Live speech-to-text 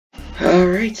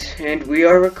Alright, and we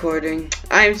are recording.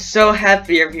 I'm so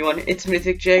happy, everyone. It's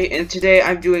Mythic J, and today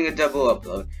I'm doing a double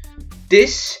upload.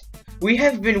 We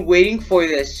have been waiting for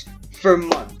this for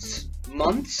months.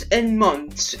 Months and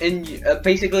months, and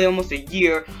basically almost a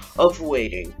year of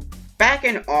waiting. Back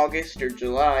in August or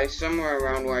July, somewhere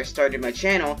around where I started my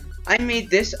channel, I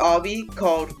made this obby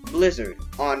called Blizzard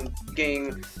on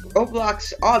game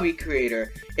Roblox Obby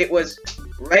Creator. It was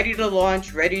ready to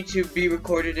launch, ready to be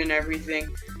recorded and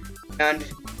everything. And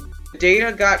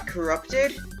data got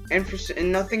corrupted,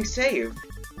 and nothing saved.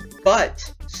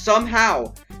 But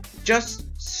somehow, just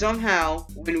somehow,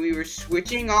 when we were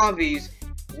switching obbies,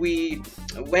 we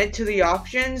went to the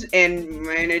options and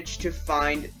managed to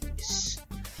find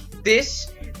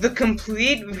this. The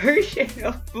complete version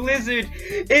of Blizzard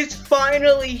is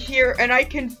finally here, and I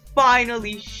can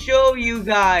finally show you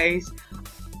guys.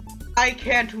 I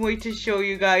can't wait to show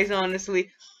you guys, honestly.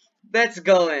 Let's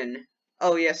go in.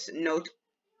 Oh yes, note,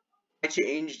 I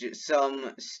changed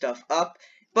some stuff up,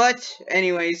 but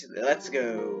anyways, let's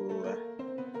go.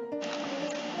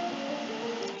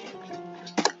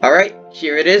 Alright,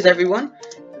 here it is, everyone.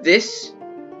 This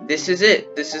is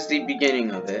it. This is the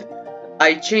beginning of it.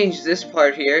 I changed this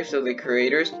part here, so the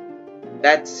creators,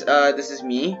 this is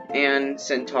me, and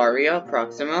Centauria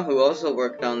Proxima, who also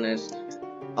worked on this.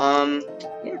 Yeah.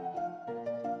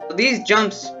 So these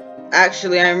jumps,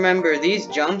 actually, I remember these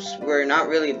jumps were not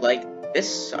really like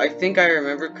this. I think I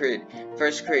remember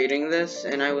first creating this,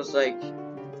 and I was like,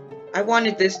 I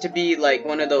wanted this to be like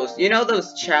one of those, you know,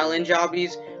 those challenge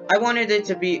obbies? I wanted it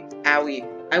to be, owie,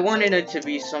 I wanted it to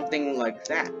be something like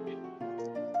that.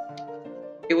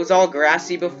 It was all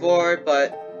grassy before,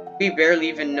 but we barely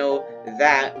even know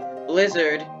that.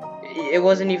 Blizzard, it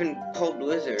wasn't even called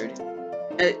Blizzard.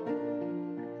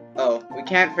 Oh, we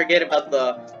can't forget about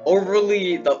the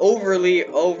overly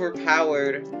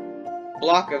overpowered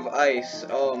block of ice.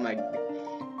 Oh my,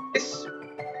 this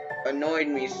annoyed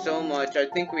me so much. I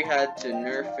think we had to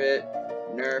nerf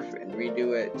and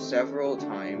redo it several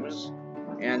times.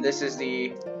 And this is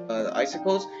the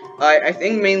icicles. I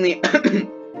think mainly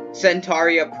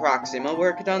Centauria Proxima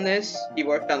worked on this. He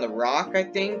worked on the rock, I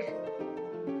think.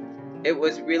 It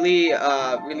was really,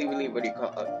 really, what do you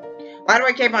call it? Why do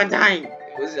I keep on dying?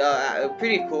 It was,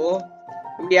 pretty cool.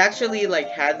 We actually, like,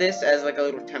 had this as, like, a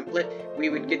little template. We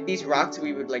would get these rocks,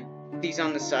 we would, like, put these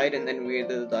on the side, and then we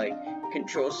would, like,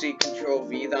 Control-C,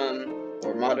 Control-V them,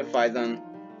 or modify them,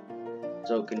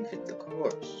 so it can fit the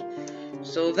course.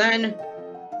 So then,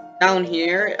 down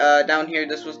here,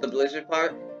 this was the Blizzard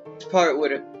part. This part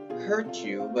would hurt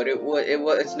you, but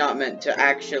it's not meant to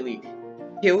actually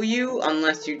kill you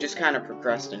unless you just kind of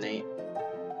procrastinate.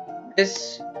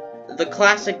 The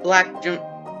classic black jump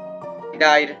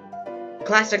died.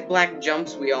 Classic black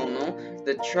jumps, we all know.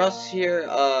 The truss here,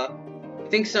 I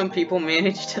think some people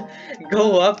managed to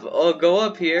go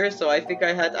up here, so I think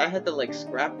I had to like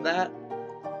scrap that.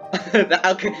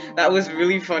 that was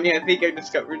really funny. I think I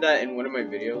discovered that in one of my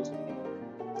videos.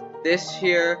 This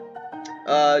here,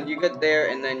 you get there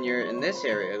and then you're in this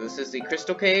area. This is the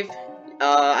crystal cave.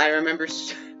 I remember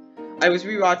I was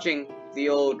rewatching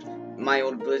my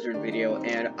old Blizzard video,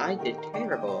 and I did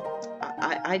terrible.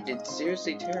 I did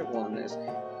seriously terrible on this.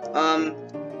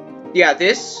 Yeah,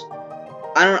 this,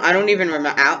 I don't even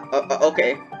remember.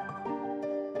 Okay.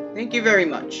 Thank you very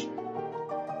much.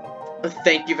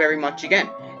 Thank you very much again.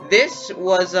 This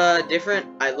was, different.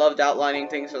 I loved outlining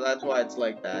things, so that's why it's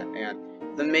like that. And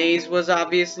the maze was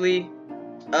obviously,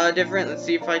 different. Let's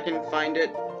see if I can find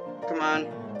it. Come on.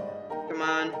 Come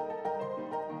on.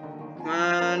 Come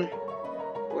on.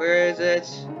 Where is it?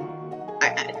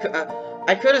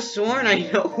 I could have sworn I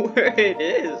know where it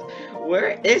is.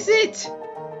 Where is it?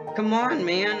 Come on,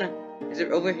 man. Is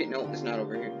it over here? No, it's not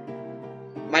over here.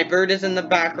 My bird is in the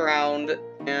background,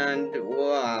 and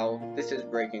wow, this is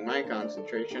breaking my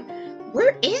concentration.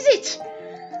 Where is it?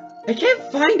 I can't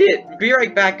find it. Be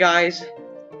right back, guys.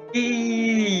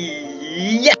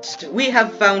 Yes, we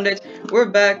have found it. We're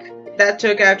back. That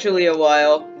took actually a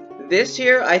while. This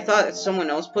here, I thought someone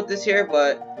else put this here,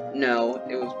 but no,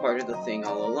 it was part of the thing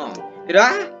all along.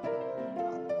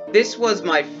 This was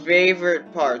my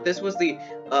favorite part. This was the,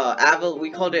 we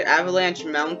called it Avalanche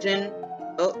Mountain.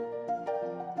 Oh.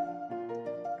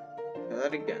 Try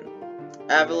that again.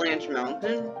 Avalanche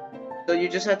Mountain. So you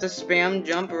just have to spam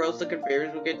jump or else the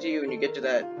conveyors will get to you and you get to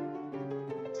that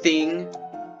thing.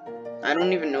 I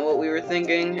don't even know what we were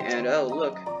thinking, and oh,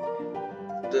 look.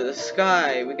 The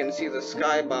sky, we can see the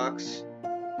skybox.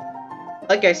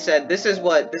 Like I said, this is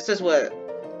what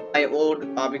my old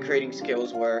obby creating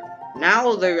skills were.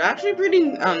 Now they're actually pretty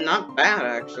not bad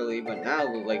actually, but now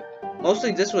like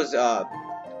mostly this was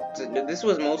this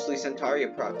was mostly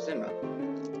Centaria Proxima.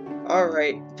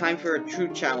 Alright, time for a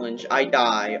true challenge. I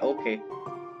die. Okay.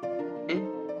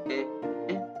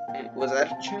 Was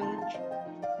that a challenge?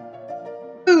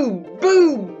 Boom!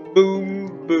 Boom!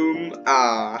 Boom! Boom!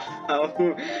 Ah!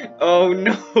 Oh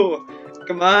no!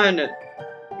 Come on!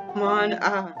 Come on!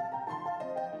 Ah!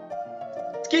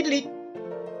 Skiddly!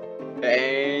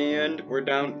 And we're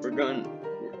down. We're gone.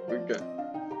 We're done.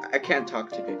 I can't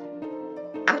talk today.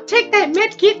 I'll take that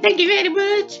medkit. Thank you very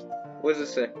much. What does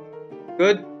it say?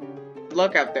 Good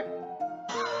luck out there.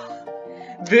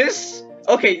 This.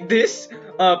 Okay. This.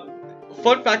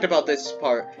 Fun fact about this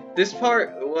part. This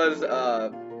part was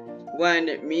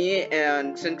when me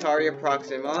and Centaria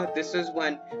Proxima. This is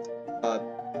when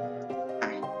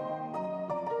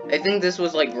I think this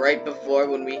was like right before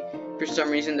when we, for some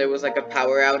reason, there was like a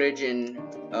power outage in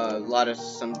a lot of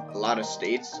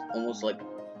states, almost like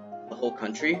the whole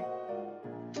country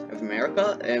of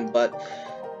America, but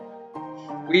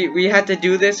we had to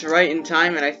do this right in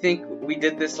time, and I think we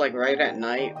did this like right at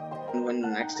night, and when the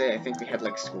next day I think we had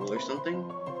like school or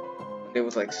something. It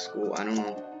was like school, I don't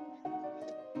know,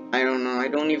 I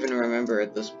don't even remember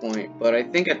at this point, but I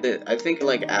think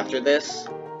like after this,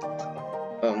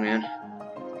 oh man.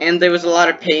 And there was a lot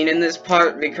of pain in this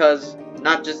part because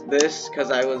not just this, because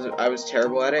I was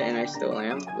terrible at it, and I still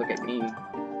am. Look at me.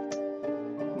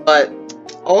 But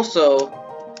also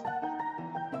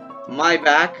my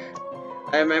back.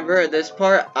 I remember at this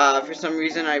part, for some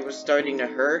reason I was starting to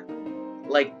hurt.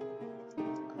 Like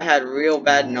I had real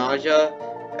bad nausea,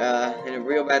 and a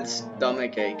real bad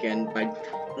stomach ache, and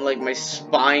my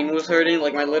spine was hurting.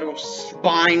 Like my literal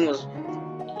spine was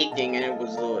aching, and it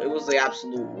was the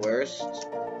absolute worst.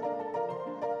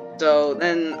 So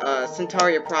then,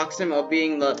 Centaria Proxima,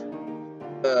 being the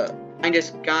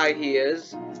kindest guy he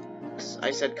is, I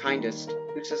said kindest,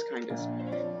 who says kindest?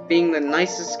 Being the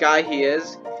nicest guy he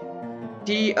is,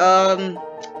 he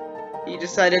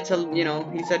decided to,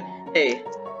 he said, hey,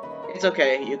 it's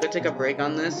okay, you could take a break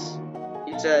on this,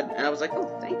 he said, and I was like,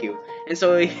 oh, thank you, and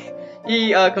so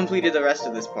he completed the rest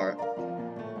of this part.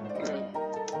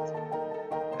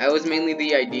 I was mainly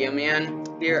the idea man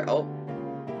here. Oh,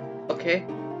 okay.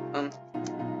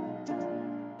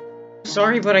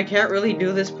 Sorry, but I can't really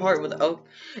do this part without.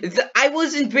 I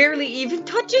wasn't barely even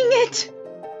touching it!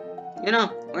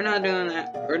 We're not doing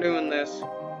that. We're doing this.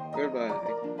 Goodbye.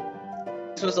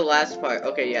 This was the last part.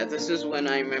 Okay, yeah, this is when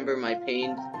I remember my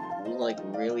pain was, like,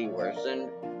 really worsened.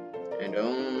 And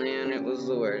oh man, it was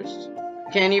the worst.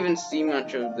 I can't even see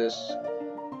much of this.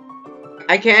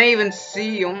 I can't even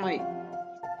see, oh my.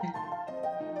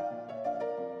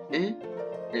 And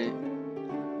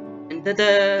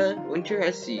ta-da! Winter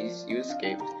has ceased. You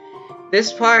escaped.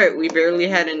 This part, we barely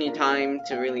had any time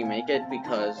to really make it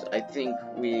because I think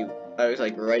I was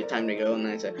like, right time to go, and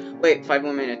then I said, wait, 5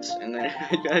 more minutes, and then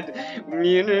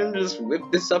me and him just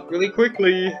whipped this up really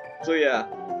quickly. So yeah.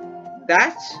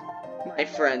 That, my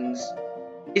friends,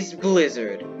 is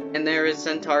Blizzard. And there is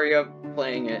Centaria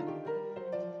playing it.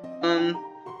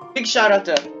 Big shout out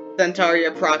to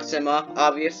Centaria Proxima,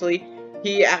 obviously.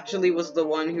 He actually was the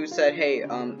one who said, hey,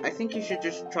 I think you should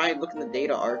just try and look in the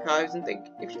data archives and think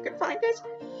if you can find this.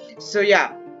 So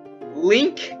yeah,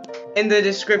 link in the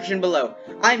description below.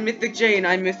 I'm Mythic J and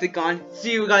I'm Mythic Gone.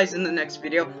 See you guys in the next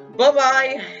video.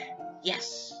 Bye-bye.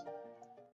 Yes.